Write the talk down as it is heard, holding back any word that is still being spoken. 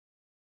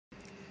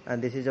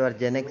And this is our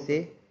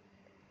Genaxy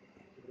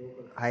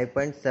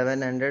Hipoint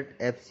 700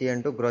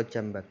 FCN2 growth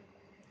chamber.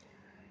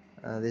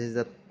 This is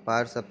the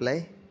power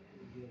supply,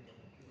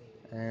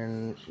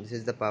 and this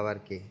is the power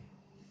key.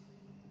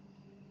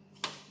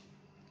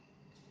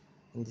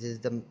 And this is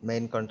the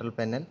main control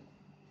panel.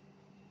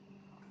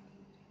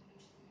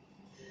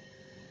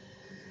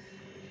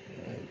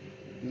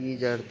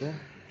 These are the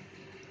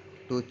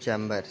two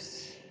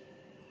chambers.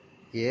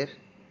 Here,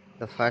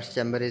 the first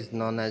chamber is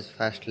known as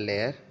first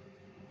layer.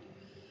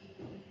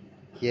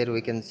 Here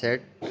we can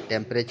set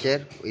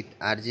temperature with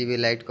RGB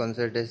light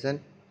concentration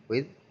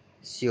with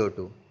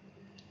CO2.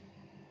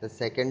 The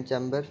second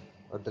chamber,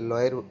 or the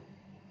lower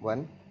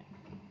one,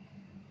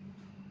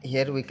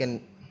 here we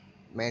can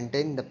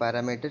maintain the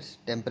parameters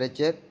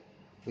temperature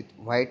with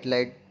white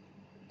light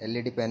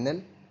LED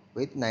panel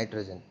with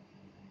nitrogen.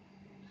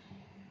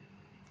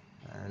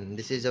 And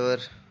this is our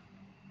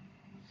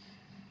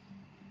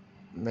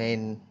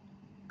main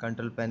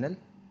control panel.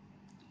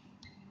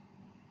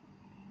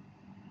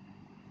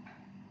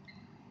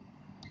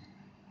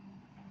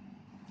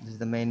 This is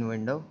the main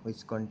window,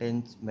 which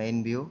contains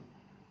main view,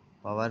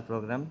 power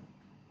program,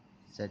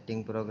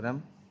 setting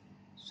program,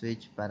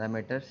 switch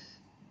parameters,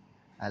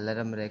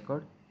 alarm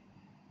record,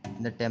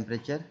 the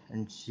temperature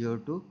and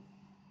CO2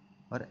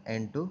 or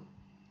N2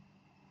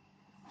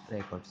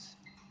 records.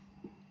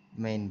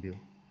 Main view.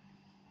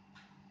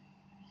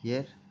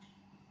 Here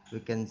we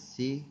can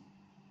see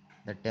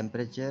the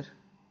temperature,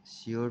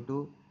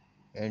 CO2,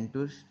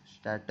 N2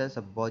 status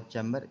of both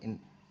chamber in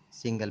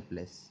single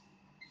place.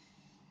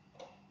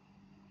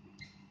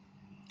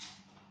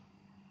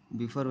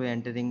 Before we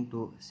entering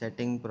to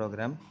setting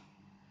program,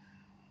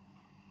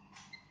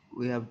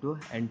 we have to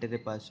enter a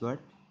password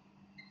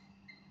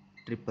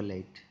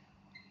 888,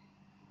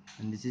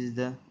 and this is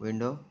the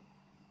window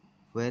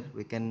where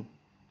we can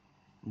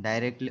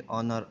directly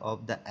on or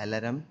off the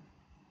alarm,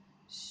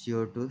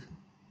 CO2,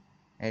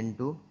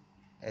 N2,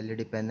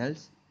 LED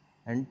panels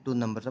and two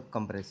numbers of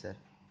compressor.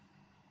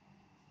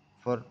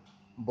 For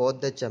both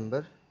the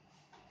chamber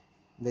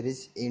there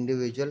is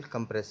individual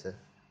compressor.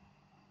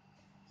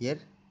 Here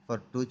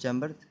for two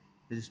chambers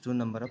there is two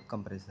number of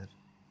compressor.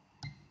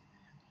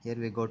 Here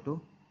we go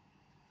to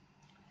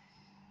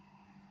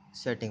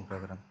setting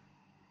program.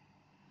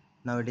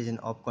 Now it is in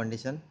off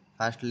condition.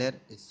 First layer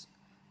is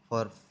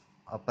for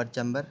upper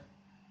chamber,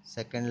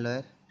 second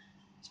layer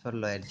is for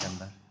lower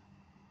chamber.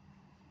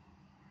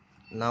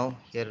 Now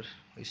here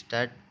we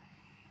start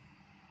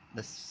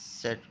the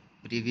set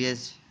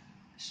previous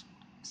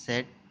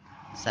set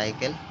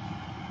cycle,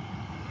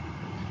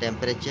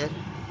 temperature,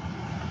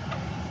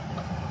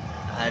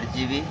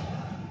 RGB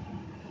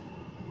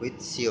with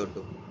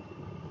CO2,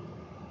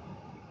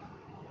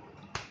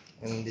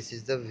 and this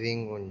is the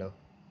wing window.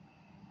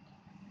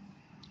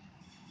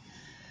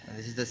 And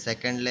this is the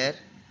second layer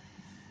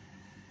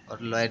or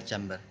lower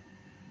chamber.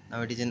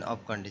 Now it is in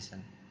off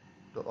condition.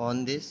 To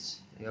on this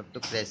you have to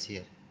press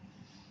here.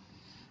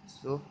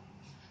 So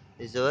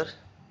this is our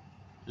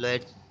lower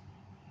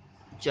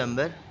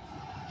chamber.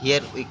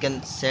 Here we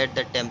can set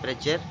the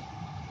temperature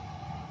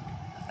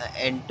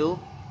N2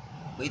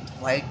 with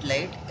white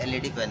light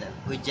LED panel,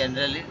 which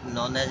generally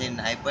known as in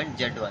Hipoint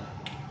Z1.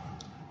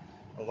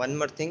 One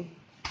more thing,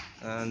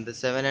 the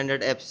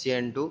 700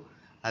 FCN2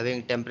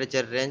 having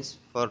temperature range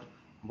for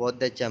both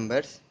the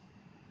chambers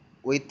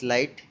with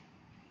light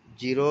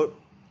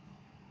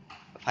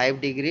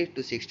 5 degree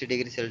to 60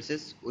 degree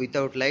Celsius,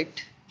 without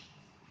light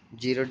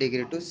 0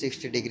 degree to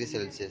 60 degree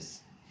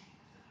Celsius.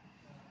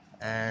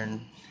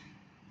 And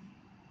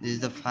this is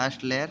the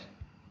first layer,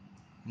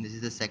 and this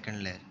is the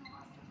second layer.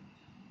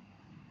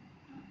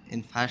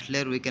 In first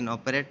layer we can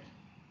operate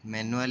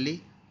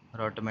manually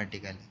or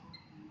automatically.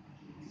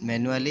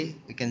 Manually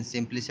we can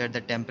simply set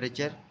the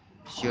temperature,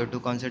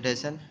 CO2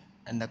 concentration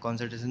and the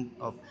concentration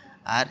of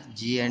R,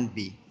 G and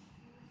B.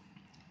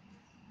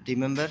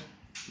 Remember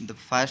the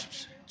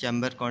first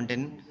chamber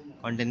containing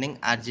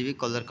RGB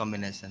color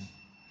combination.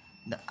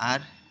 The R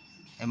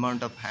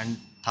amount of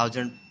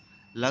 1000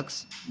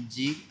 lux,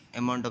 G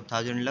amount of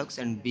 1000 lux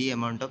and B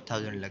amount of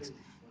 1000 lux.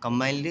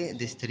 Combinedly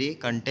these three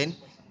contain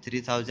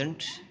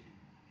 3000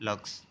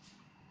 lux.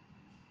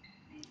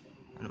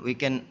 And we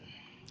can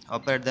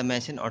operate the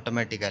machine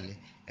automatically.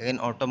 Again,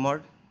 auto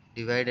mode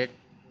divided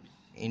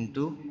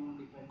into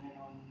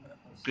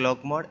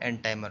clock mode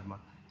and timer mode.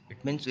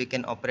 It means we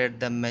can operate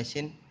the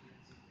machine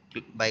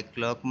by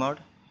clock mode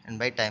and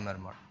by timer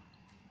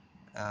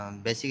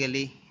mode.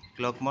 Basically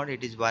clock mode,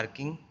 it is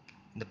working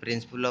the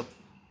principle of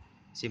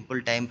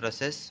simple time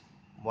process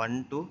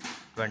 1 to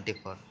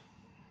 24,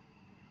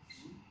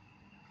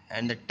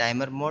 and the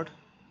timer mode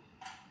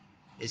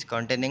is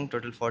containing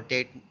total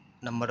 48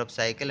 number of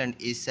cycle, and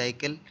each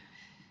cycle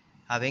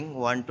having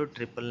 1 to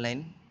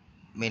 999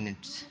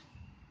 minutes.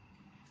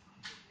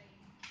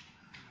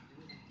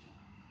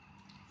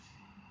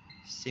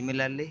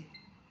 Similarly,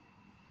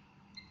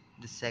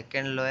 the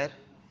second layer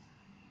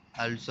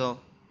also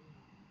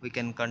we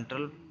can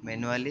control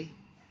manually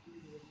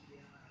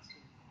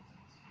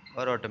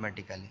or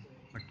automatically.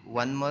 But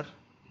one more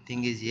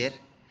thing is here,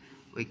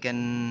 we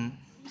can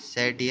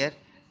set here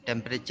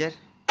temperature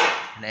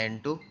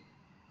and N2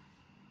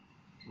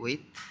 with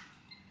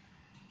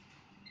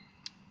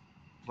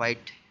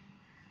white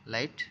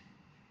light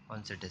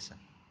concentration.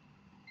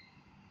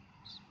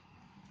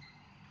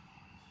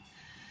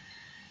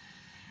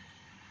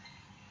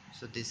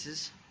 So this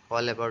is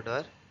all about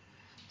our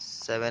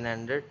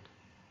 700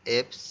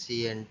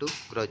 FCN2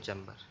 growth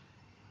chamber.